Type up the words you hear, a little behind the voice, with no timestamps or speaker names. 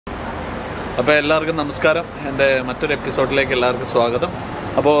അപ്പോൾ എല്ലാവർക്കും നമസ്കാരം. എൻ്റെ മറ്റൊരു എപ്പിസോഡിലേക്ക് എല്ലാവർക്കും സ്വാഗതം.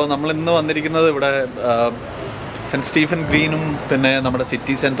 അപ്പോൾ നമ്മളിന്ന് വന്നിരിക്കുന്നത് ഇവിടെ സെൻറ്റ് സ്റ്റീഫൻ ഗ്രീനും പിന്നെ നമ്മുടെ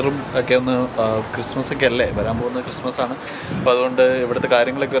സിറ്റി സെൻറ്ററും ഒക്കെ ഒന്ന് ക്രിസ്മസൊക്കെ അല്ലേ, വരാൻ പോകുന്ന ക്രിസ്മസാണ്. അപ്പോൾ അതുകൊണ്ട് ഇവിടുത്തെ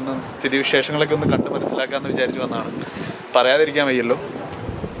കാര്യങ്ങളൊക്കെ ഒന്ന് സ്ഥിതിവിശേഷങ്ങളൊക്കെ ഒന്ന് കണ്ട് മനസ്സിലാക്കാമെന്ന് വിചാരിച്ച് വന്നതാണ്. പറയാതിരിക്കാൻ വയ്യല്ലോ.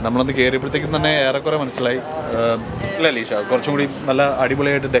 നമ്മളൊന്ന് കയറിയപ്പോഴത്തേക്കും തന്നെ ഏറെക്കുറെ മനസ്സിലായി. ഇല്ല അലീഷ, കുറച്ചും കൂടി നല്ല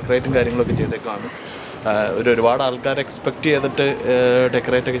അടിപൊളിയായിട്ട് ഡെക്കറേറ്റും കാര്യങ്ങളൊക്കെ ചെയ്തേക്കാണ്. ഒരുപാട് ആൾക്കാർ എക്സ്പെക്റ്റ് ചെയ്തിട്ട്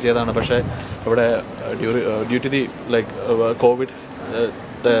ഡെക്കറേറ്റ് ഒക്കെ ചെയ്തതാണ്. പക്ഷേ ഇവിടെ due to the like Covid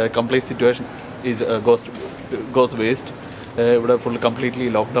the complete situation is goes waste. ഇവിടെ ഫുൾ കംപ്ലീറ്റ്ലി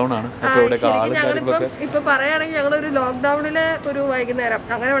ലോക്ക്ഡൗൺ ആണ്. അപ്പോൾ ഇവിടെ ഇപ്പോൾ പറയുകയാണെങ്കിൽ ഞങ്ങളൊരു ലോക്ക്ഡൗണിലെ ഒരു വൈകുന്നേരം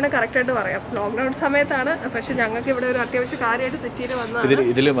അങ്ങനെ വേണമെങ്കിൽ കറക്റ്റായിട്ട് പറയാം. ലോക്ക്ഡൗൺ സമയത്താണ്. പക്ഷെ ഞങ്ങൾക്ക് ഇവിടെ ഒരു അത്യാവശ്യ കാര്യമായിട്ട് സിറ്റിയിൽ വന്നത്.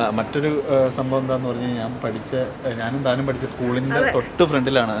 ഇതിൽ മറ്റൊരു സംഭവം എന്താന്ന് പറഞ്ഞാൽ ഞാനും താനും പഠിച്ച സ്കൂളിൻ്റെ തൊട്ട്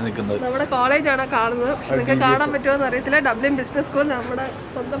ഫ്രണ്ടിലാണ് നിൽക്കുന്നത്. നമ്മുടെ കോളേജാണ് കാണുന്നത്. പക്ഷെ നിങ്ങൾക്ക് കാണാൻ പറ്റുമോ എന്ന് അറിയത്തില്ല. ഡബ്ലിൻ ബിസിനസ് സ്കൂൾ നമ്മുടെ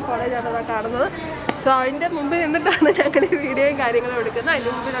സ്വന്തം കോളേജാണ് കാണുന്നത്. സോ അതിൻ്റെ മുമ്പിൽ നിന്നിട്ടാണ് ഞങ്ങൾ ഈ വീഡിയോയും കാര്യങ്ങളും എടുക്കുന്നത്.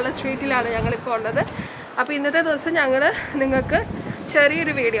 അതിൻ്റെ മുമ്പിലുള്ള സ്ട്രീറ്റിലാണ് ഞങ്ങളിപ്പോൾ ഉള്ളത്. അപ്പോൾ ഇന്നത്തെ ദിവസം ഞങ്ങൾ നിങ്ങൾക്ക്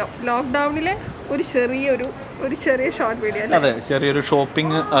ചെറിയൊരു വീഡിയോ, ലോക്ക്ഡൗണിലെ ഒരു ചെറിയ ഷോർട്ട് വീഡിയോ അല്ലേ? അതെ, ചെറിയൊരു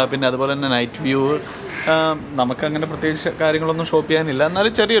ഷോപ്പിംഗ്, പിന്നെ അതുപോലെ തന്നെ നൈറ്റ് വ്യൂ. നമുക്കങ്ങനെ പ്രത്യേകിച്ച് കാര്യങ്ങളൊന്നും ഷോപ്പ് ചെയ്യാനില്ല,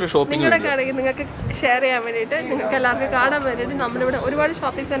 എന്നാലും ചെറിയൊരു ഷോപ്പിംഗ് നിങ്ങൾക്ക് ഷെയർ ചെയ്യാൻ വേണ്ടിയിട്ട്, നിങ്ങൾക്ക് എല്ലാവർക്കും കാണാൻ വേണ്ടിയിട്ട്. നമ്മളിവിടെ ഒരുപാട്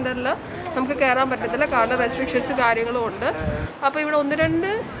ഷോപ്പിംഗ് സെൻറ്ററിൽ നമുക്ക് കയറാൻ പറ്റത്തില്ല, കാരണം റെസ്ട്രിക്ഷൻസ് കാര്യങ്ങളും ഉണ്ട്. അപ്പോൾ ഇവിടെ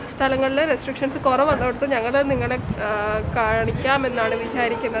 1-2 സ്ഥലങ്ങളിൽ റെസ്ട്രിക്ഷൻസ് കുറവുള്ളിടത്ത് ഞങ്ങൾ നിങ്ങളെ കാണിക്കാമെന്നാണ്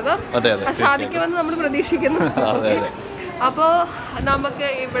വിചാരിക്കുന്നത്. സാധിക്കുമെന്ന് നമ്മൾ പ്രതീക്ഷിക്കുന്നു. അപ്പോൾ നമുക്ക്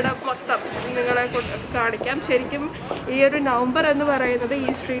ഇവിടെ മൊത്തം നിങ്ങളെ കാണിക്കാം. ശരിക്കും ഈ ഒരു നവംബർ എന്ന് പറയുന്നത് ഈ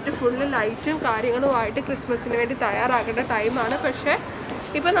സ്ട്രീറ്റ് ഫുള്ള് ലൈറ്റും കാര്യങ്ങളുമായിട്ട് ക്രിസ്മസിന് വേണ്ടി തയ്യാറാകേണ്ട ടൈമാണ്. പക്ഷേ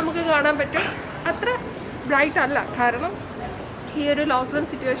ഇപ്പം നമുക്ക് കാണാൻ പറ്റും അത്ര ബ്രൈറ്റ് അല്ല, കാരണം ഈ ഒരു ലോക്ക്ഡൗൺ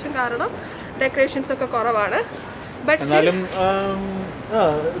സിറ്റുവേഷൻ കാരണം ഡെക്കറേഷൻസ് ഒക്കെ കുറവാണ്. എന്നാലും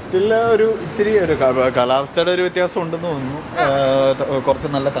സ്റ്റിൽ ഒരു ഇച്ചിരി ഒരു കാലാവസ്ഥയുടെ ഒരു വ്യത്യാസം ഉണ്ടെന്ന് തോന്നുന്നു. കുറച്ച്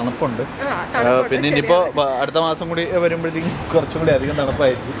നല്ല തണുപ്പുണ്ട്. പിന്നെ ഇനിയിപ്പോൾ അടുത്ത മാസം കൂടി വരുമ്പോഴത്തേക്കും കുറച്ചും കൂടി അധികം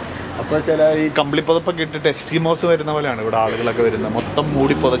തണുപ്പായിരിക്കും. അപ്പോൾ ചില ഈ കമ്പിളിപ്പുതപ്പൊക്കെ ഇട്ടിട്ട് എസ്കിമോസ് വരുന്ന പോലെയാണ് ഇവിടെ ആളുകളൊക്കെ വരുന്നത്. മൊത്തം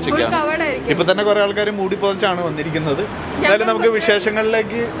മൂടി പുതച്ചൊക്കെയാണ്. ഇപ്പം തന്നെ കുറേ ആൾക്കാർ മൂടി പുതച്ചാണ് വന്നിരിക്കുന്നത്. എന്തായാലും നമുക്ക്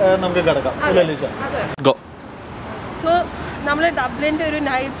വിശേഷങ്ങളിലേക്ക് നമുക്ക് കിടക്കാം. ഗോ. സോ നമ്മൾ ഡബ്ലിൻ്റെ ഒരു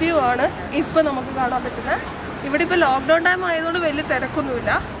നൈറ്റ് വ്യൂ ആണ് ഇപ്പോൾ നമുക്ക് കാണാൻ പറ്റുന്നത്. ഇവിടെ ഇപ്പോൾ ലോക്ക്ഡൗൺ ടൈം ആയതുകൊണ്ട് വലിയ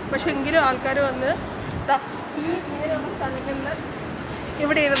തിരക്കൊന്നുമില്ല. പക്ഷെ എങ്കിലും ആൾക്കാർ വന്ന് ഇങ്ങനെയുള്ള സ്ഥലങ്ങളിൽ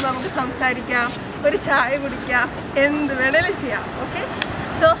ഇവിടെ ഇരുന്ന് നമുക്ക് സംസാരിക്കാം, ഒരു ചായ കുടിക്കാം, എന്ത് വേണേലും ചെയ്യാം. ഓക്കെ,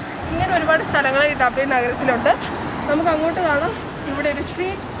 സോ ഇങ്ങനെ ഒരുപാട് സ്ഥലങ്ങൾ ഈ ഡബ്ലിൻ നഗരത്തിലുണ്ട്. നമുക്ക് അങ്ങോട്ട് കാണാം. ഇവിടെ ഒരു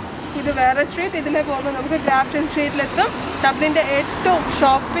സ്ട്രീറ്റ്, ഇത് വേറെ സ്ട്രീറ്റ്. ഇതിലെ പോകുമ്പോൾ നമുക്ക് ഗ്രാഫ്റ്റൺ സ്ട്രീറ്റിലെത്തും. ഡബ്ലിൻ്റെ ഏറ്റവും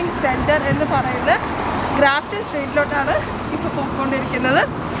ഷോപ്പിംഗ് സെൻറ്റർ എന്ന് പറയുന്ന ഗ്രാഫ്റ്റൺ സ്ട്രീറ്റിലോട്ടാണ് ഇപ്പോൾ പോയിക്കൊണ്ടിരിക്കുന്നത്.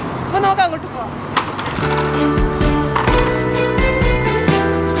 അപ്പോൾ നമുക്ക് അങ്ങോട്ട് പോവാം.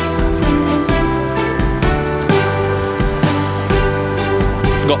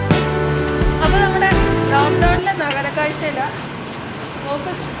 അപ്പോൾ നമ്മുടെ ലോക്ക്ഡൗണിലെ നഗരക്കാഴ്ചയിൽ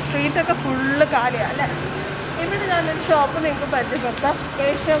നമുക്ക് സ്ട്രീറ്റൊക്കെ ഫുള്ള് കാലിയാണ് അല്ലേ? ഇവിടെ ഞാനൊരു ഷോപ്പ് നിങ്ങൾക്ക് പരിചയപ്പെടുത്താം.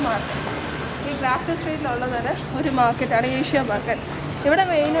 Asia market. ഈ ഗ്രാഫ്റ്റൺ സ്ട്രീറ്റിലുള്ളതാണ് ഒരു മാർക്കറ്റാണ് ഏഷ്യ മാർക്കറ്റ്. ഇവിടെ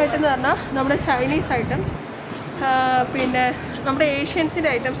മെയിനായിട്ടെന്ന് പറഞ്ഞാൽ നമ്മുടെ ചൈനീസ് ഐറ്റംസ്, പിന്നെ നമ്മുടെ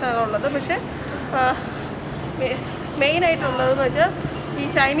ഏഷ്യൻസിൻ്റെ ഐറ്റംസാണ് ഉള്ളത്. പക്ഷേ മെയിനായിട്ടുള്ളതെന്ന് വെച്ചാൽ ഈ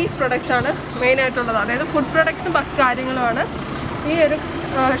ചൈനീസ് പ്രൊഡക്ട്സാണ് മെയിനായിട്ടുള്ളത്. അതായത് ഫുഡ് പ്രൊഡക്ട്സും ബാക്കി കാര്യങ്ങളുമാണ് ഈ ഒരു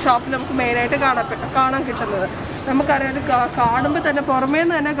ഷോപ്പിൽ നമുക്ക് മെയിനായിട്ട് കാണാൻ കിട്ടുന്നത്. നമുക്കറിയാം, കാണുമ്പോൾ തന്നെ പുറമേ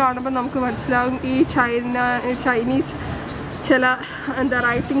നിന്ന് തന്നെ കാണുമ്പോൾ നമുക്ക് മനസ്സിലാകും ഈ ചൈനീസ് ചില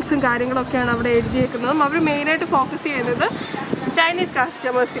റൈറ്റിങ്സും കാര്യങ്ങളൊക്കെയാണ് അവിടെ എഴുതിയേക്കുന്നതും. അവർ മെയിനായിട്ട് ഫോക്കസ് ചെയ്യുന്നത് ചൈനീസ്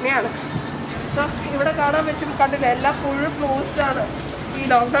കസ്റ്റമേഴ്സിനെയാണ്. സോ ഇവിടെ കാണാൻ പറ്റും, കണ്ടില്ല, എല്ലാം ഫുൾ ക്ലോസ്ഡാണ്. ഈ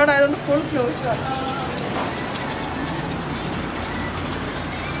ലോക്ക്ഡൗൺ ആയതുകൊണ്ട് ഫുൾ ക്ലോസ്ഡാണ്.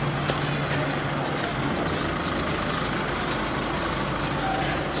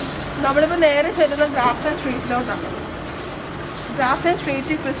 നമ്മളിപ്പോൾ നേരെ ചെല്ലുന്ന ഗ്രാഫ്റ്റൺ സ്ട്രീറ്റിലോട്ടാണ്. ഗ്രാഫ്റ്റൺ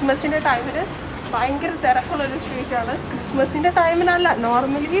സ്ട്രീറ്റ് ക്രിസ്മസിൻ്റെ ടൈമിൽ ഭയങ്കര തിരക്കുള്ളൊരു സ്ട്രീറ്റാണ്. ക്രിസ്മസിൻ്റെ ടൈമിനല്ല,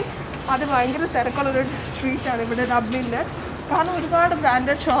 നോർമലി അത് ഭയങ്കര തിരക്കുള്ളൊരു സ്ട്രീറ്റാണ് ഇവിടെ ഡബ്ലിനിൽ. കാരണം ഒരുപാട്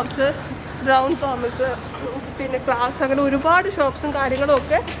ബ്രാൻഡഡ് ഷോപ്സ്, ബ്രൗൺ തോമസ്, പിന്നെ ക്ലാസ്, അങ്ങനെ ഒരുപാട് ഷോപ്സും കാര്യങ്ങളും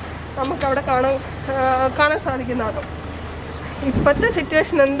ഒക്കെ നമുക്കവിടെ കാണാൻ സാധിക്കുന്നതാണ്. ഇപ്പോഴത്തെ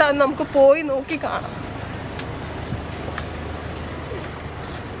സിറ്റുവേഷൻ എന്താണെന്ന് നമുക്ക് പോയി നോക്കി കാണാം.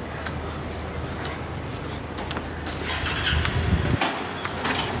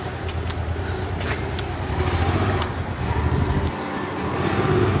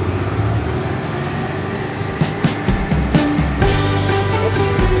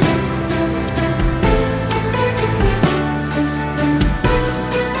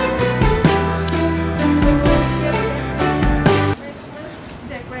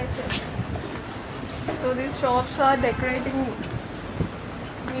 So these shops are decorating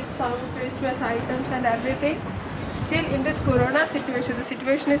with some Christmas items and everything. Still in this corona situation, the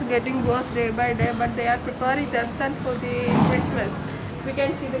situation is getting worse day by day, but they are preparing themselves for the Christmas. We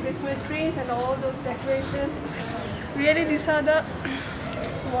can see the Christmas trees and all those decorations. Really, these are the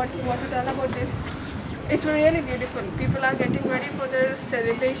what to tell about this. It's really beautiful. People are getting ready for their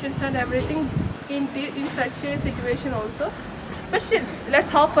celebrations and everything in such a situation also. But still,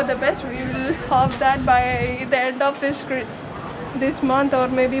 let's hope for the best. We will hope that by the end of this month, or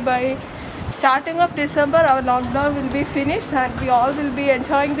maybe by starting of December, our lockdown will be finished and we all will be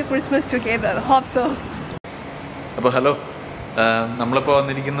enjoying the Christmas together. Hope so. അപ്പോൾ hello, നമ്മളിപ്പോൾ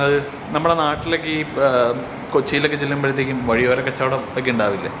വന്നിരിക്കുന്നത് നമ്മുടെ നാട്ടിലൊക്കെ ഈ കൊച്ചിയിലൊക്കെ ചെല്ലുമ്പോഴത്തേക്കും വഴിയോര കച്ചവടം ഒക്കെ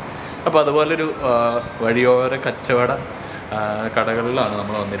ഉണ്ടാവില്ലേ? അപ്പോൾ അതുപോലൊരു വഴിയോര കച്ചവട കടകളിലാണ്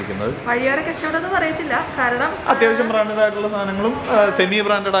നമ്മൾ വന്നിരിക്കുന്നത്. വഴിയോര കച്ചവടം എന്ന് പറയത്തില്ല, കാരണം അത്യാവശ്യം ബ്രാൻഡഡ് ആയിട്ടുള്ള സാധനങ്ങളും സെമി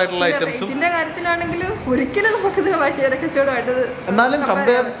ബ്രാൻഡഡ് ആയിട്ടുള്ള ഐറ്റംസും. ഇതിന്റെ കാര്യത്തിലാണെങ്കിൽ ഒരിക്കലും നമുക്കിത് വഴിയോര കച്ചവടമായിട്ട്, എന്നാലും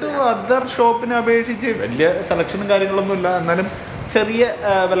കമ്പയർ ടു അതർ ഷോപ്പിനെ അപേക്ഷിച്ച് വലിയ സെലക്ഷനും കാര്യങ്ങളൊന്നും ഇല്ല. എന്നാലും ചെറിയ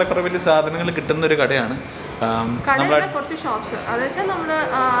വിലക്കുറവിൽ സാധനങ്ങൾ കിട്ടുന്ന ഒരു കടയാണ്. കടയിലെ കുറച്ച് ഷോപ്സ് അത് വെച്ചാൽ നമ്മൾ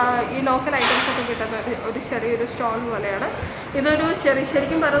ഈ ലോക്കൽ ഐറ്റംസ് ഒക്കെ കിട്ടുന്ന ഒരു ചെറിയൊരു സ്റ്റോൾ പോലെയാണ്. ഇതൊരു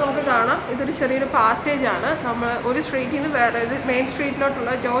ശരിക്കും പറഞ്ഞാൽ നമുക്ക് കാണാം, ഇതൊരു ചെറിയൊരു പാസേജ് ആണ്. നമ്മൾ ഒരു സ്ട്രീറ്റിൽ നിന്ന് വേറെ മെയിൻ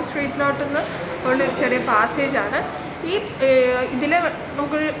സ്ട്രീറ്റിലോട്ടുള്ള ജോർജ് സ്ട്രീറ്റിലോട്ടുള്ള ഒരു ചെറിയ പാസേജ് ആണ്. ഈ ഇതിലെ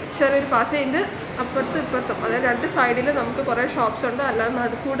നമുക്കൊരു ചെറിയൊരു പാസേജിൻ്റെ അപ്പുറത്തും ഇപ്പുറത്തും, അതായത് രണ്ട് സൈഡിൽ നമുക്ക് കുറേ ഷോപ്സ് ഉണ്ട്, അല്ലാതെ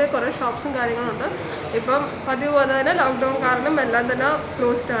നടുക്കൂടെ കുറേ ഷോപ്സും കാര്യങ്ങളുണ്ട്. ഇപ്പം പതിവ് പോലെ തന്നെ ലോക്ക്ഡൗൺ കാരണം എല്ലാം തന്നെ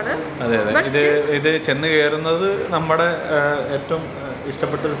ക്ലോസ്ഡ് ആണ്. ഇത് ചെന്ന് കയറുന്നത് നമ്മുടെ ഏറ്റവും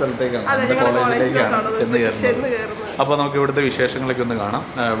ഇഷ്ടപ്പെട്ട ഒരു സ്ഥലത്തേക്കാണ്, കോളേജിലേക്കാണ് ചെന്ന് കയറുന്നത്. അപ്പോൾ നമുക്ക് ഇവിടുത്തെ വിശേഷങ്ങളൊക്കെ ഒന്ന് കാണാം.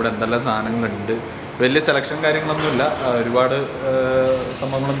 ഇവിടെ എന്തെല്ലാം സാധനങ്ങളുണ്ട്. വലിയ സെലക്ഷൻ കാര്യങ്ങളൊന്നുമില്ല, ഒരുപാട്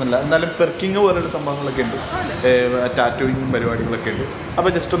സംഭവങ്ങളൊന്നുമില്ല. എന്നാലും പെർക്കിങ് പോലൊരു സംഭവങ്ങളൊക്കെ ഉണ്ട്, ടാറ്റൂയിങ് പരിപാടികളൊക്കെ ഉണ്ട്. അപ്പോൾ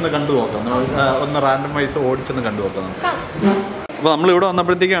ജസ്റ്റ് ഒന്ന് കണ്ടു നോക്കാം, ഒന്ന് റാൻഡം വൈസ് ഓടിച്ചൊന്ന് കണ്ടു നോക്കാം നമുക്ക്. അപ്പോൾ നമ്മളിവിടെ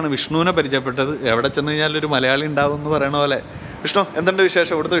വന്നപ്പോഴത്തേക്കാണ് വിഷ്ണുവിനെ പരിചയപ്പെട്ടത്. എവിടെ ചെന്ന് കഴിഞ്ഞാൽ ഒരു മലയാളി ഉണ്ടാവും എന്ന് പറയണ പോലെ. വിഷ്ണു, എന്തുണ്ട്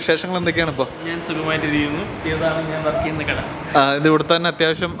വിശേഷം? ഇവിടുത്തെ വിശേഷങ്ങൾ എന്തൊക്കെയാണ് ഇപ്പോൾ? ഞാൻ സുഖമായിട്ടിരിക്കുന്നു. ഇതാണ് ഞാൻ വർക്ക് ചെയ്യുന്ന കട. ഇത് ഇവിടുത്തെ തന്നെ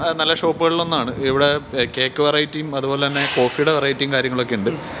അത്യാവശ്യം നല്ല ഷോപ്പുകളിലൊന്നാണ്. ഇവിടെ കേക്ക് വെറൈറ്റിയും അതുപോലെ തന്നെ കോഫിയുടെ വെറൈറ്റിയും കാര്യങ്ങളൊക്കെ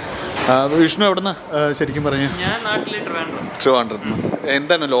ഉണ്ട്. വിഷ്ണു എവിടുന്ന ശരിക്കും പറഞ്ഞു? ഞാൻ നാട്ടിലെ ട്രിവാൻഡ്രത്ത്.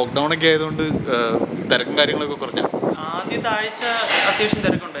 എന്താണ് ലോക്ക്ഡൗൺ ഒക്കെ ആയതുകൊണ്ട് തിരക്കും കാര്യങ്ങളൊക്കെ കുറഞ്ഞു? ആദ്യത്തെ ആഴ്ച അത്യാവശ്യം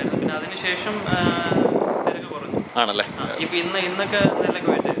തിരക്കുണ്ടായിരുന്നു, പിന്നെ അതിനുശേഷം തിരക്ക് കുറഞ്ഞു. ആണല്ലേ? ഇപ്പൊ ഇന്നൊക്കെ നല്ല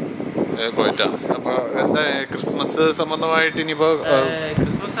കോയറ്റാണ്. അപ്പോൾ എന്താ ക്രിസ്മസ് സംബന്ധമായിട്ട് ഇനിയിപ്പോൾ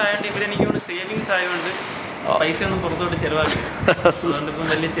ക്രിസ്മസ് ആയതുകൊണ്ട് ഇവിടെ എനിക്ക് സേവിങ്സ് ആയതുകൊണ്ട് പൈസ ഒന്നും പുറത്തോട്ട് ചെലവാക്കി. അതുകൊണ്ട് ഇപ്പം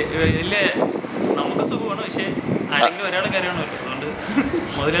വലിയ നമുക്ക് സുഖമാണ്, പക്ഷേ ആരെങ്കിലും ഒരാൾ കാര്യമാണല്ലോ, അതുകൊണ്ട്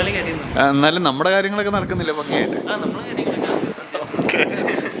മുതലാളി കാര്യമൊന്നും. എന്നാലും നമ്മുടെ കാര്യങ്ങളൊക്കെ നടക്കുന്നില്ല ഭംഗിയായിട്ട്? നമ്മളെ കാര്യങ്ങളൊക്കെ.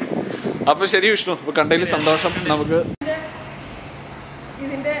 അപ്പോൾ ശരി വിഷ്ണു, ഇപ്പോൾ കണ്ടതിൽ സന്തോഷം. നമുക്ക്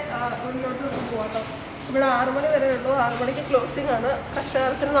ഇതിൻ്റെ ഉള്ളിലോട്ട് പോകാം. ഇവിടെ 6 മണി വരെ ഉള്ളൂ. 6 മണിക്ക് ക്ലോസിംഗ് ആണ്.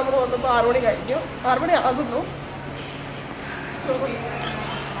 കർഷകത്തിന് നമ്മൾ വന്നപ്പോൾ 6 മണി കഴിഞ്ഞു, 6 മണി ആകുന്നു.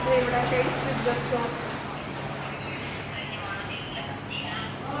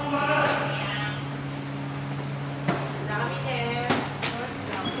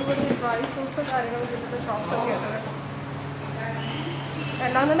 ഇവിടെ ഡ്രൈ ഫ്രൂട്ട്സ് കാര്യങ്ങൾ കിട്ടുന്ന ഷോപ്സ് ഒക്കെ ഉണ്ട്.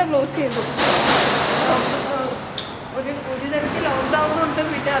 എല്ലാം തന്നെ ക്ലോസ് ചെയ്തു. ഒരു തരത്തിൽ ലോക്ക്ഡൗൺ ഉണ്ട്.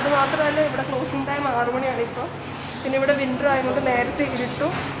 പിന്നെ അത് മാത്രമല്ല, ഇവിടെ ക്ലോസിംഗ് ടൈം 6 മണിയാണ് ഇപ്പോൾ. പിന്നെ ഇവിടെ വിൻ്റർ ആയതുകൊണ്ട് നേരത്തെ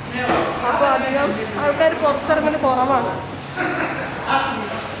ഇരുട്ടും. അപ്പോൾ അധികം ആൾക്കാർ പുറത്തിറങ്ങൽ കുറവാണ്.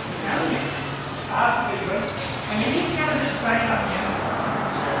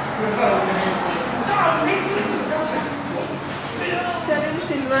 ചെറിയൊരു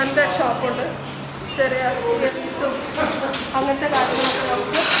സിൽവറിൻ്റെ ഷോപ്പുണ്ട്, ചെറിയ ഇയറിങ്സും അങ്ങനത്തെ കാര്യങ്ങളൊക്കെ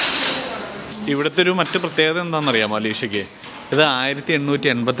നമുക്ക്. ഇവിടുത്തെ ഒരു മറ്റു പ്രത്യേകത എന്താണെന്നറിയാമോ അലീഷയ്ക്ക്? ഇത്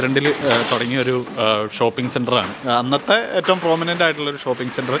 1882 തുടങ്ങിയ ഒരു ഷോപ്പിംഗ് സെൻ്ററാണ്. അന്നത്തെ ഏറ്റവും പ്രോമിനൻ്റ് ആയിട്ടുള്ളൊരു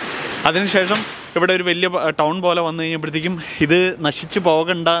ഷോപ്പിംഗ് സെൻറ്റർ. അതിനുശേഷം ഇവിടെ ഒരു വലിയ ടൗൺ പോലെ വന്നു കഴിഞ്ഞപ്പോഴത്തേക്കും ഇത് നശിച്ചു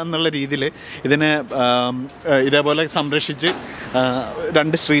പോകണ്ട എന്നുള്ള രീതിയിൽ ഇതിനെ ഇതേപോലെ സംരക്ഷിച്ച്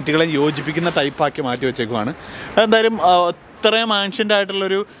 2 സ്ട്രീറ്റുകളെ യോജിപ്പിക്കുന്ന ടൈപ്പാക്കി മാറ്റി വെച്ചേക്കുവാണ്. എന്തായാലും ഇത്രയും ആൻഷ്യൻ്റ്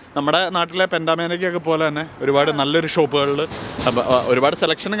ആയിട്ടുള്ളൊരു നമ്മുടെ നാട്ടിലെ പെൻഡാമേനയ്ക്കൊക്കെ പോലെ തന്നെ ഒരുപാട് നല്ലൊരു ഷോപ്പുകളിൽ ഒരുപാട്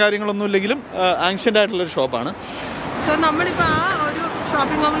സെലക്ഷനും കാര്യങ്ങളൊന്നും ഇല്ലെങ്കിലും ആൻഷ്യൻ്റ് ആയിട്ടുള്ളൊരു ഷോപ്പാണ്. സോ നമ്മളിപ്പോൾ ആ ഒരു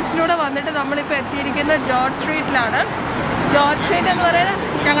ഷോപ്പിംഗ് കോംപ്ലക്സിലൂടെ വന്നിട്ട് നമ്മളിപ്പോൾ എത്തിയിരിക്കുന്നത് ജോർജ് സ്ട്രീറ്റിലാണ്. ജോർജ് സ്ട്രീറ്റ് എന്ന്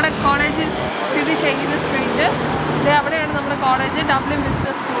പറയുന്നത് ഞങ്ങളുടെ കോളേജ് സ്ഥിതി ചെയ്യുന്ന സ്ട്രീറ്റ്. അവിടെയാണ് നമ്മുടെ കോളേജ്, ഡബ്ലിൻ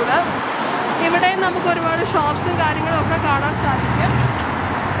ബിസിനസ് സ്കൂള്. ഇവിടെ നമുക്ക് ഒരുപാട് ഷോപ്സും കാര്യങ്ങളും ഒക്കെ കാണാൻ സാധിക്കും.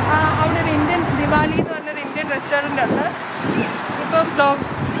 അവിടെ ഒരു ഇന്ത്യൻ ദിവാലി എന്ന് പറഞ്ഞൊരു ഇന്ത്യൻ റെസ്റ്റോറൻ്റ് ഉണ്ട്. ഇപ്പം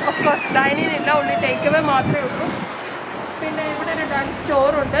ഓഫ് കോഴ്സ് ഡൈനിങ് ഇല്ല, ഉള്ളി ടേക്ക് അവേ മാത്രമേ ഉള്ളൂ. പിന്നെ ഇവിടെ ഒരു ഡാൻസ്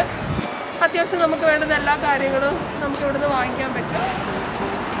സ്റ്റോറുണ്ട്. അത്യാവശ്യം നമുക്ക് വേണ്ടുന്ന എല്ലാ കാര്യങ്ങളും നമുക്ക് ഇവിടുന്ന് വാങ്ങിക്കാൻ പറ്റും.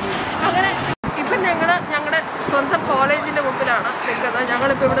 അങ്ങനെ ഇപ്പം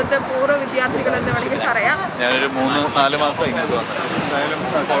വിദ്യാർത്ഥികൾ എന്ന് വേണമെങ്കിൽ പറയാം. ഞാനൊരു 3-4 മാസം ഇങ്ങോട്ട് വന്നു. എന്തായാലും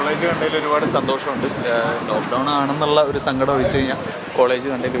കോളേജ് കണ്ടതിൽ ഒരുപാട് സന്തോഷമുണ്ട്. ലോക്ക്ഡൗൺ ആണെന്നുള്ള ഒരു സങ്കടം ഒഴിച്ചു കഴിഞ്ഞാൽ കോളേജ്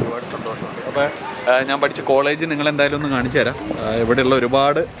കണ്ടതിൽ ഒരുപാട് സന്തോഷമുണ്ട്. അപ്പോൾ ഞാൻ പഠിച്ച കോളേജ് നിങ്ങൾ എന്തായാലും ഒന്ന് കാണിച്ചു തരാം. ഇവിടെയുള്ള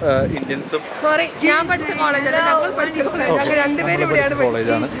ഒരുപാട് ഇന്ത്യൻസും ഞാൻ പഠിച്ച കോളേജല്ല, ഞങ്ങൾ പഠിച്ച കോളേജ്, ഞങ്ങൾ രണ്ടുപേരും ഇവിടെയാണ്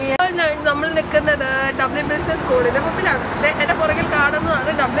കോളേജാണ്. നമ്മൾ നിൽക്കുന്നത് ഡബ്ലിൻ ബിസിനസ് സ്കൂളിന്റെ മുമ്പിലാണ്. എൻ്റെ പുറകിൽ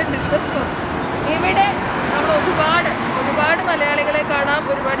കാണുന്നതാണ് ഡബ്ലിൻ ബിസിനസ് സ്കൂൾ. ഇവിടെ നമ്മൾ ഒരുപാട് മലയാളികളെ കാണാം,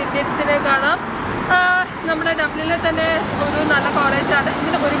 ഒരുപാട് ഇന്ത്യൻസിനെ കാണാം. നമ്മുടെ ഡബ്ലിനിൽ തന്നെ ഒരു നല്ല കോളേജാണ്.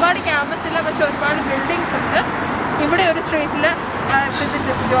 ഇതിന് ഒരുപാട് ക്യാമ്പസ് ഇല്ല, പക്ഷെ ഒരുപാട് ബിൽഡിങ്സ് ഉണ്ട്. ഇവിടെ ഒരു സ്ട്രീറ്റിൽ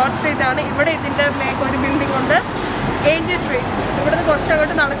ജോർജ് സ്ട്രീറ്റ് ആണ്. ഇവിടെ ഇതിൻ്റെ ഒരു ബിൽഡിംഗ് ഉണ്ട്, ഏഞ്ചൽ സ്ട്രീറ്റ്. ഇവിടുന്ന്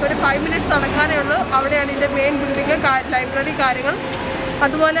കുറച്ചങ്ങോട്ട് നടക്കും, ഒരു 5 minutes നടക്കാനേ ഉള്ളൂ. അവിടെയാണ് ഇതിൻ്റെ മെയിൻ ബിൽഡിംഗ്, ലൈബ്രറി, കാര്യങ്ങൾ.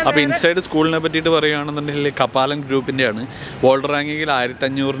 അതുപോലെ അപ്പോൾ ഇൻസൈഡ് സ്കൂളിനെ പറ്റിയിട്ട് പറയുകയാണെന്നുണ്ടെങ്കിൽ കപാലൻ ഗ്രൂപ്പിൻ്റെയാണ്. വേൾഡ് റാങ്കിങ്ങിൽ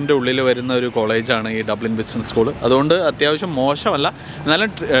 1500-ന്റെ ഉള്ളിൽ വരുന്ന ഒരു കോളേജാണ് ഈ ഡബ്ലിൻ ബിസിനസ് സ്കൂൾ. അതുകൊണ്ട് അത്യാവശ്യം മോശമല്ല, എന്നാലും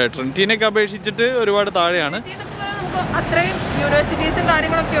ട്രിനിറ്റിനെയൊക്കെ അപേക്ഷിച്ചിട്ട് ഒരുപാട് താഴെയാണ്. നമുക്ക് അത്രയും യൂണിവേഴ്സിറ്റീസും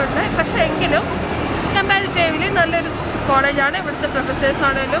കാര്യങ്ങളൊക്കെ ഉണ്ട്, പക്ഷേ എങ്കിലും കമ്പാരിറ്റീവ്ലി നല്ലൊരു കോളേജാണ്. ഇവിടുത്തെ പ്രൊഫസേഴ്സ്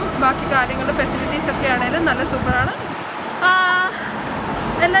ആണെങ്കിലും ബാക്കി കാര്യങ്ങളും ഫെസിലിറ്റീസ് ഒക്കെ ആണെങ്കിലും നല്ല സൂപ്പറാണ്.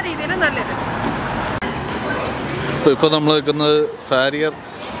 എല്ലാ രീതിയിലും നല്ലത്. ഇപ്പോൾ നമ്മൾ നിൽക്കുന്നത് ഫാരിയർ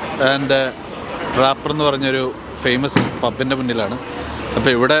ആൻഡ് റാപ്പർ എന്ന് പറഞ്ഞൊരു ഫേമസ് പബ്ബിൻ്റെ മുന്നിലാണ്. അപ്പോൾ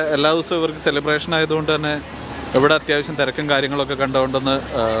ഇവിടെ എല്ലാ ദിവസവും ഇവർക്ക് സെലിബ്രേഷൻ ആയതുകൊണ്ട് തന്നെ ഇവിടെ അത്യാവശ്യം തിരക്കും കാര്യങ്ങളൊക്കെ കണ്ടുകൊണ്ടൊന്ന്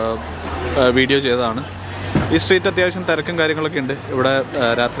വീഡിയോ ചെയ്തതാണ്. ഈ സ്ട്രീറ്റ് അത്യാവശ്യം തിരക്കും കാര്യങ്ങളൊക്കെ ഉണ്ട്. ഇവിടെ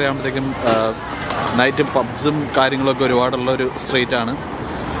രാത്രിയാകുമ്പോഴത്തേക്കും നൈറ്റ് പബ്സും കാര്യങ്ങളൊക്കെ ഒരുപാടുള്ളൊരു സ്ട്രീറ്റാണ്.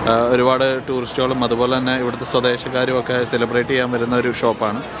 ഒരുപാട് ടൂറിസ്റ്റുകളും അതുപോലെ തന്നെ ഇവിടുത്തെ സ്വദേശക്കാരും ഒക്കെ സെലിബ്രേറ്റ് ചെയ്യാൻ വരുന്ന ഒരു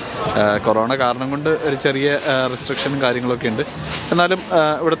ഷോപ്പാണ്. കൊറോണ കാരണം കൊണ്ട് ഒരു ചെറിയ റെസ്ട്രിക്ഷനും കാര്യങ്ങളൊക്കെ ഉണ്ട്. എന്നാലും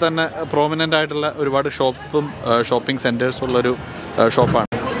ഇവിടെ തന്നെ പ്രോമിനൻ്റ് ആയിട്ടുള്ള ഒരുപാട് ഷോപ്പിംഗ് സെൻറ്റേഴ്സ് ഉള്ളൊരു ഷോപ്പാണ്.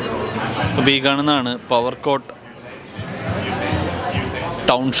 അപ്പോൾ ഈ കാണുന്നതാണ് power coat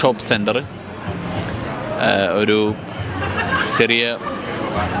town shop centre. ഒരു ചെറിയ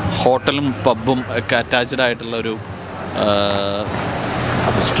ഹോട്ടലും പബ്ബും ഒക്കെ അറ്റാച്ച്ഡ് ആയിട്ടുള്ള ഒരു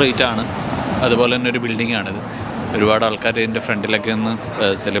സ്ട്രീറ്റാണ്. അതുപോലെ തന്നെ ഒരു ബിൽഡിങ്ങാണിത്. ഒരുപാട് ആൾക്കാർ ഇതിൻ്റെ ഫ്രണ്ടിലൊക്കെ ഒന്ന്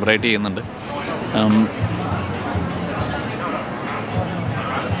സെലിബ്രേറ്റ് ചെയ്യുന്നുണ്ട്.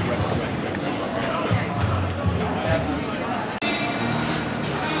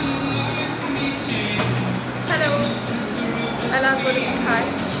 എല്ലാവർക്കും ഹായ്.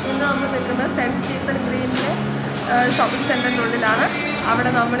 ഇന്ന് നമ്മൾ നിൽക്കുന്നത് സെൻറ്റ് സ്റ്റീഫൻ ഗ്രീനിലെ ഷോപ്പിംഗ് സെൻറ്ററിൻ്റെ ഉള്ളിലാണ്.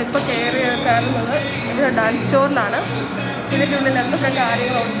 അവിടെ നമ്മളിപ്പോൾ കയറുന്നത് ഒരു ഡാൻസ് സ്റ്റോറിലാണ്. ഇതിൻ്റെ ഉള്ളിൽ എന്തൊക്കെ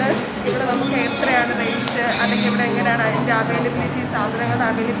കാര്യങ്ങളുണ്ട്, ഇവിടെ നമുക്ക് എത്രയാണ് റേറ്റ്, അല്ലെങ്കിൽ ഇവിടെ എങ്ങനെയാണ് അതിൻ്റെ അവൈലബിലിറ്റി, സാധനങ്ങളുടെ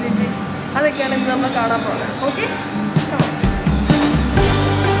അവൈലബിലിറ്റി, അതൊക്കെയാണ് ഇന്ന് നമ്മൾ കാണാൻ പോകുന്നത്. ഓക്കെ,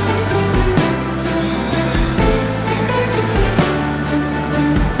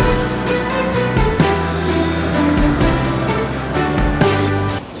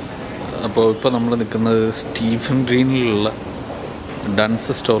 അപ്പോൾ ഇപ്പോൾ നമ്മൾ നിൽക്കുന്നത് സ്റ്റീഫൻ ഗ്രീനിലുള്ള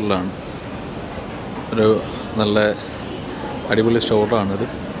ഡാൻസ് സ്റ്റോറിലാണ്. ഒരു നല്ല അടിപൊളി സ്റ്റോറാണിത്.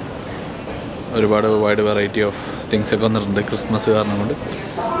 ഒരുപാട് വൈഡ് വെറൈറ്റി ഓഫ് തിങ്സൊക്കെ വന്നിട്ടുണ്ട് ക്രിസ്മസ് കാരണം കൊണ്ട്.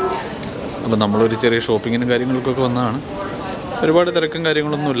 അപ്പോൾ നമ്മളൊരു ചെറിയ ഷോപ്പിങ്ങിനും കാര്യങ്ങൾക്കൊക്കെ വന്നതാണ്. ഒരുപാട് തിരക്കും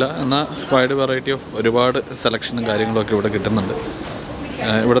കാര്യങ്ങളൊന്നുമില്ല, എന്നാൽ വൈഡ് വെറൈറ്റി ഓഫ് ഒരുപാട് സെലക്ഷനും കാര്യങ്ങളൊക്കെ ഇവിടെ കിട്ടുന്നുണ്ട്.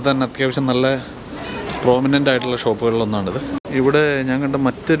 ഇവിടെ തന്നെ അത്യാവശ്യം നല്ല പ്രോമിനൻ്റ് ആയിട്ടുള്ള ഷോപ്പുകളിലൊന്നാണിത്. ഇവിടെ ഞാൻ കണ്ട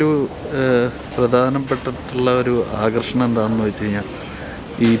മറ്റൊരു പ്രധാനപ്പെട്ടിട്ടുള്ള ഒരു ആകർഷണം എന്താണെന്ന് വെച്ച് കഴിഞ്ഞാൽ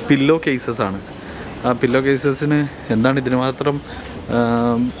ഈ പില്ലോ കേസസ് ആണ്. ആ പില്ലോ കേസസിന് എന്താണ് ഇതിന് മാത്രം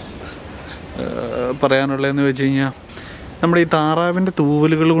പറയാനുള്ളതെന്ന് വെച്ച് കഴിഞ്ഞാൽ നമ്മുടെ ഈ താറാവിൻ്റെ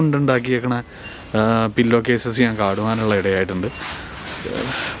തൂവലുകൾ കൊണ്ടുണ്ടാക്കിയേക്കണ പില്ലോ കേസസ് ഞാൻ കാണുവാനുള്ള ഇടയായിട്ടുണ്ട്.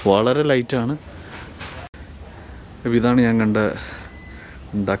 വളരെ ലൈറ്റാണ്. ഇതാണ് ഞാൻ കണ്ട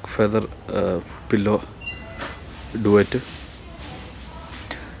ഡക്ക് ഫെദർ പില്ലോ ഡുവറ്റ്.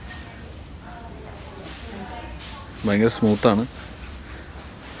 ഭയങ്കര സ്മൂത്താണ്.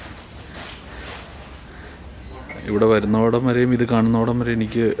 ഇവിടെ വരുന്നോടം വരെയും ഇത് കാണുന്നോടം വരെ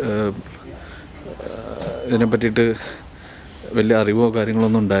എനിക്ക് ഇതിനെ പറ്റിയിട്ട് വലിയ അറിവോ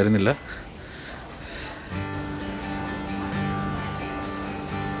കാര്യങ്ങളൊന്നും ഉണ്ടായിരുന്നില്ല.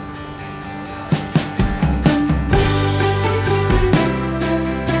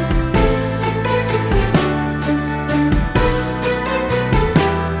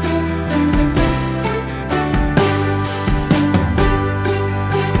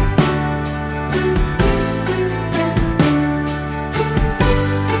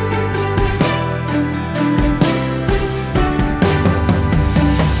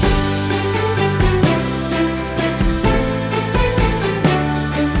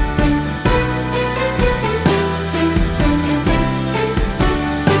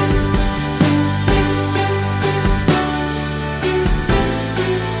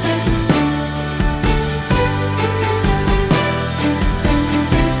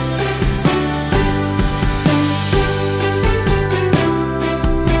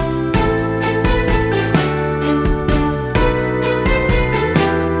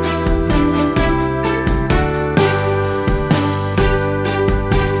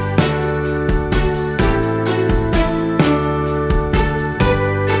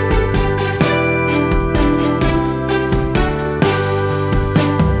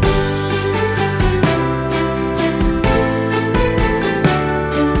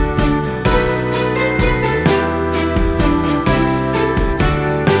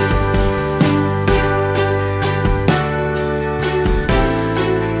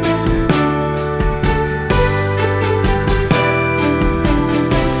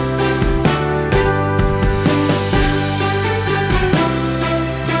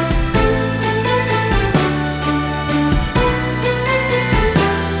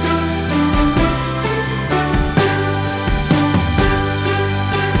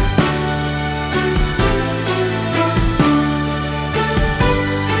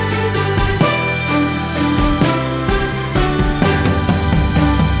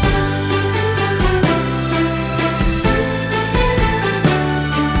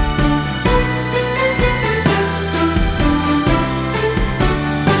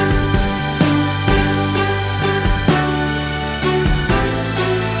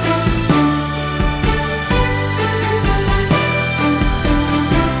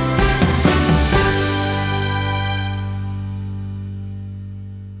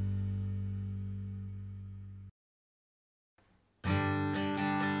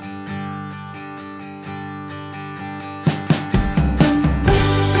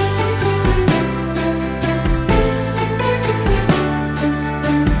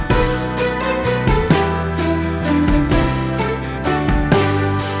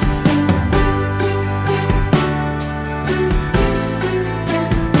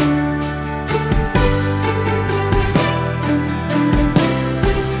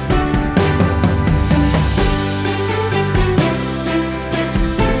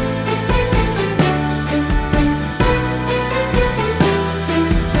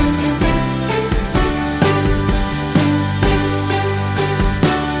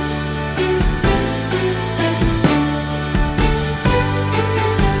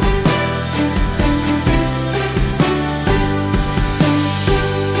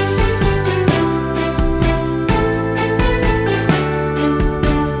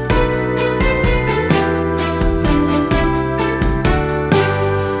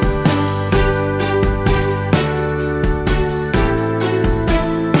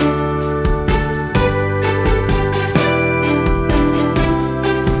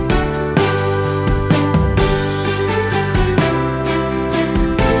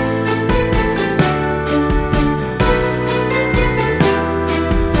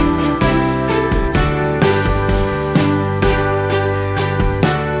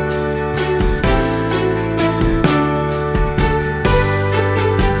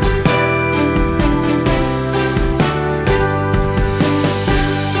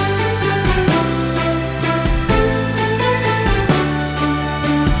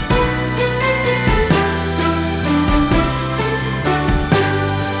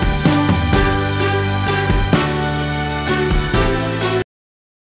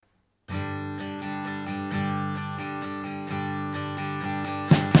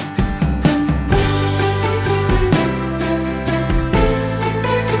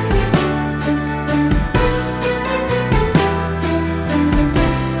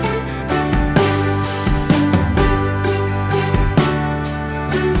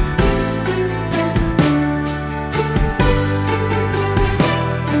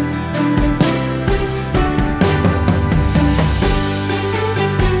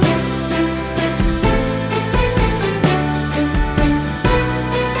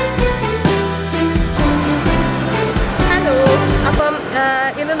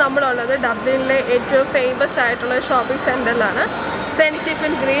 നമ്മളുള്ളത് ഡബ്ലിനിലെ ഏറ്റവും ഫേമസ് ആയിട്ടുള്ള shopping സെൻറ്ററിലാണ്, cent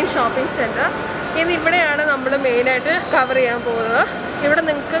Stephen green shopping centre. ഇന്നിവിടെയാണ് നമ്മൾ മെയിനായിട്ട് കവർ ചെയ്യാൻ പോകുന്നത്. ഇവിടെ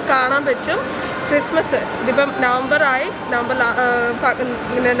നിങ്ങൾക്ക് കാണാൻ പറ്റും ക്രിസ്മസ്. ഇതിപ്പം നവംബറായി,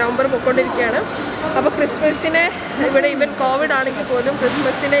 നവംബർ പോയിക്കൊണ്ടിരിക്കുകയാണ്. അപ്പോൾ ക്രിസ്മസിനെ ഇവിടെ ഈവൻ കോവിഡ് ആണെങ്കിൽ പോലും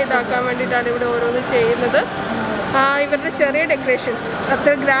ക്രിസ്മസിനെ ഇതാക്കാൻ വേണ്ടിയിട്ടാണ് ഇവിടെ ഓരോന്ന് ചെയ്യുന്നത്. ഇവരുടെ ചെറിയ ഡെക്കറേഷൻസ്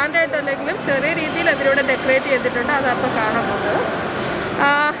അത്ര ഗ്രാൻഡായിട്ടല്ലെങ്കിലും ചെറിയ രീതിയിൽ അവരിവിടെ ഡെക്കറേറ്റ് ചെയ്തിട്ടുണ്ട്. അതപ്പോൾ കാണാൻ പോകുന്നത്.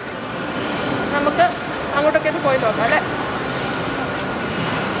 നമുക്ക് അങ്ങോട്ടൊക്കെ ഒന്ന് പോയി നോക്കാം അല്ലേ.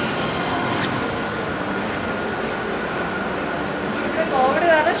 കോവിഡ്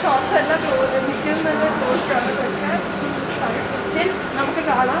കാരണം ഷോപ്സ് എല്ലാം നിൽക്കുന്നത് ക്ലോസ്ഡാണ്. സ്റ്റിൽ നമുക്ക്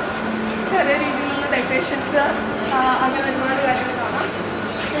കാണാം ചെറിയ രീതിയിലുള്ള ഡെക്കറേഷൻസ്, അങ്ങനെ ഒരുപാട് കാര്യങ്ങൾ കാണാം.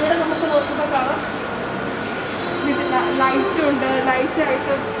 ഇവിടെ നമുക്ക് നോക്കുമ്പോൾ കാണാം ലൈറ്റും ഉണ്ട്.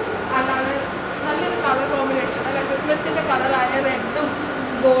 ലൈറ്റായിട്ട് അല്ലാതെ നല്ലൊരു കളർ കോമ്പിനേഷൻ, അല്ല ക്രിസ്മസിൻ്റെ കളറായ റെഡും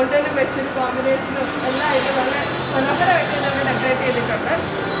ഗോൾഡനും വെച്ചൊരു കോമ്പിനേഷനും എല്ലാം ആയിട്ട് നല്ല മനോഹരമായിട്ട് നമ്മൾ ഡെക്കറേറ്റ് ചെയ്തിട്ടുണ്ട്.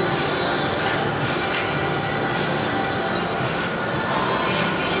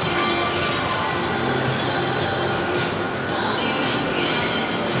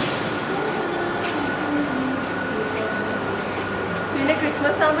 പിന്നെ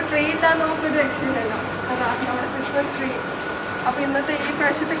ക്രിസ്മസ് ആകുമ്പോൾ ട്രീ ഇല്ലാതെ നമുക്കൊരു രക്ഷയില്ലല്ലോ. അതാണ് നമ്മുടെ ക്രിസ്മസ് ട്രീ. അപ്പോൾ ഇന്നത്തെ ഈ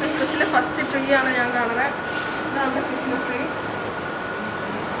പ്രാവശ്യത്തെ ക്രിസ്മസിലെ ഫസ്റ്റ് ട്രീ ആണ് ഞാൻ കാണുന്നത്. ഇതാണ് നമ്മുടെ ക്രിസ്മസ് ട്രീ.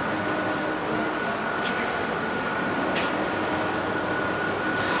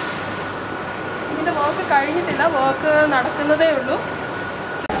 ഇതിൻ്റെ വർക്ക് കഴിഞ്ഞിട്ടില്ല, വർക്ക് നടക്കുന്നതേ ഉള്ളൂ.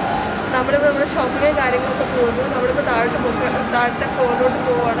 നമ്മളിപ്പോൾ നമ്മുടെ ഷോപ്പിങ്ങും കാര്യങ്ങളൊക്കെ പോകുന്നു. നമ്മളിപ്പോൾ താഴത്തെ ഫ്ലോറിലോട്ട്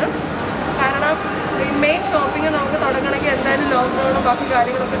പോവുകയാണ്. കാരണം മെയിൻ ഷോപ്പിംഗ് നമുക്ക് തുടങ്ങണമെങ്കിൽ എന്തായാലും ലോക്ക്ഡൗണും ബാക്കി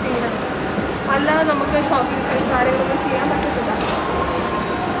കാര്യങ്ങളൊക്കെ തീരണം, അല്ലാതെ നമുക്ക് ഷോപ്പിംഗ് കാര്യങ്ങളൊന്നും ചെയ്യാൻ പറ്റത്തില്ല.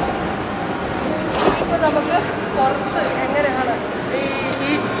 ഇപ്പോൾ നമുക്ക് പുറത്ത് എങ്ങനെയാണ്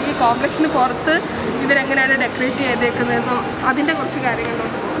ഈ കോംപ്ലക്സിന് പുറത്ത് ഇവരെങ്ങനെയാണ് ഡെക്കറേറ്റ് ചെയ്തേക്കുന്നതെന്നും അതിൻ്റെ കുറച്ച്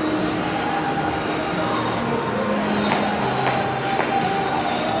കാര്യങ്ങളുണ്ട്.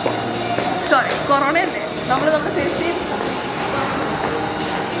 സോറി, കൊറോണയല്ലേ, നമ്മുടെ സേഫ്റ്റി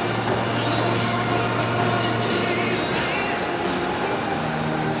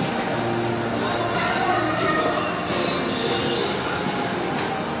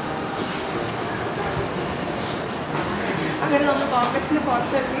അങ്ങനെ നമ്മൾ കോംപ്ലക്സിന്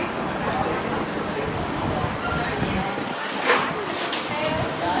പുറത്തെത്തി.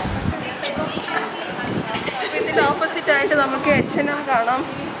 ഇതിൻ്റെ ഓപ്പോസിറ്റായിട്ട് നമുക്ക് H&M കാണാം,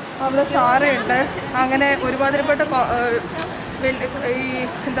 അവിടെ സാറയുണ്ട്. അങ്ങനെ ഒരുമാതിരിപ്പെട്ട ഈ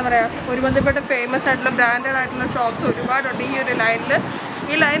എന്താ പറയുക, ഒരുമാതിരിപ്പെട്ട ഫേമസ് ആയിട്ടുള്ള ബ്രാൻഡഡ് ആയിട്ടുള്ള ഷോപ്സ് ഒരുപാടുണ്ട് ഈ ഒരു ലൈനിൽ.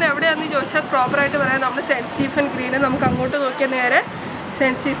 ഈ ലൈൻ എവിടെയാണെന്ന് ചോദിച്ചാൽ പ്രോപ്പറായിട്ട് പറയാം, നമ്മൾ സെൻറ്റ് സ്റ്റീഫൻ ഗ്രീന്, നമുക്ക് അങ്ങോട്ട് നോക്കിയാൽ നേരെ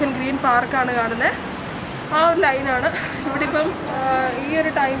സെൻറ്റ് സ്റ്റീഫൻ ഗ്രീൻ പാർക്കാണ് കാണുന്നത്. ആ ഒരു ലൈനാണ്. ഇവിടെ ഇപ്പം ഈ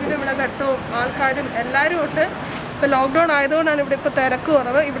ഒരു ടൈമിൽ ഇവിടെ ഘട്ടവും ആൾക്കാരും എല്ലാവരും ഉണ്ട്. ഇപ്പോൾ ലോക്ക്ഡൗൺ ആയതുകൊണ്ടാണ് ഇവിടെ ഇപ്പോൾ തിരക്ക്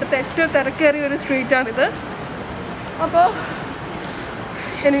കുറവ്. ഇവിടുത്തെ ഏറ്റവും തിരക്കേറിയ ഒരു സ്ട്രീറ്റാണിത്. അപ്പോൾ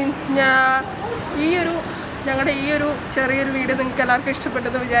ഞങ്ങളുടെ ഈ ഒരു ചെറിയൊരു വീഡിയോ നിങ്ങൾക്ക് എല്ലാവർക്കും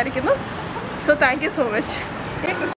ഇഷ്ടപ്പെട്ടെന്ന് വിചാരിക്കുന്നു. So thank you so much.